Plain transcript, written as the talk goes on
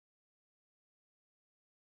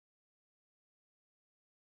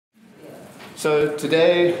So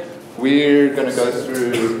today we're going to go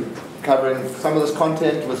through covering some of this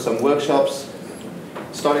content with some workshops,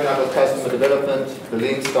 starting out with customer development, the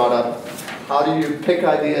lean startup. How do you pick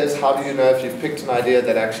ideas? How do you know if you've picked an idea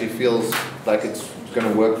that actually feels like it's going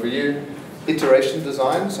to work for you? Iteration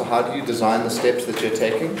design, so how do you design the steps that you're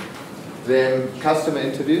taking? Then customer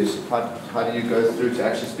interviews, how do you go through to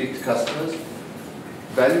actually speak to customers?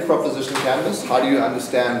 Value proposition canvas, how do you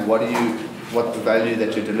understand what the value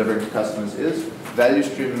that you're delivering to customers is? Value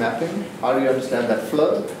stream mapping, how do you understand that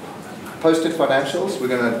flow? Post-it financials, we're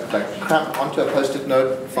going to cramp onto a post-it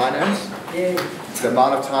note finance. The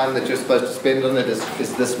amount of time that you're supposed to spend on it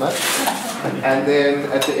is this much. And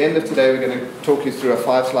then at the end of today, we're going to talk you through a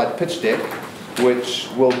 5-slide pitch deck, which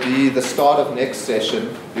will be the start of next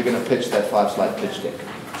session. You're going to pitch that 5-slide pitch deck.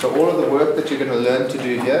 So all of the work that you're going to learn to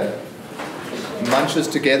do here munches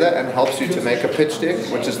together and helps you to make a pitch deck,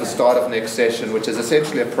 which is the start of next session, which is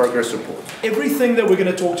essentially a progress report. Everything that we're going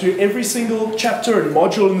to talk to, every single chapter and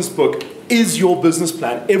module in this book is your business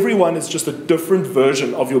plan. Everyone is just a different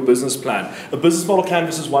version of your business plan. A business model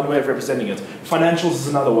canvas is one way of representing it. Financials is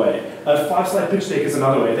another way. A 5-slide pitch deck is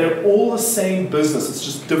another way. They're all the same business. It's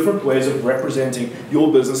just different ways of representing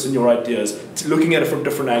your business and your ideas, looking at it from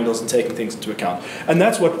different angles and taking things into account. And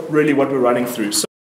that's really what we're running through. So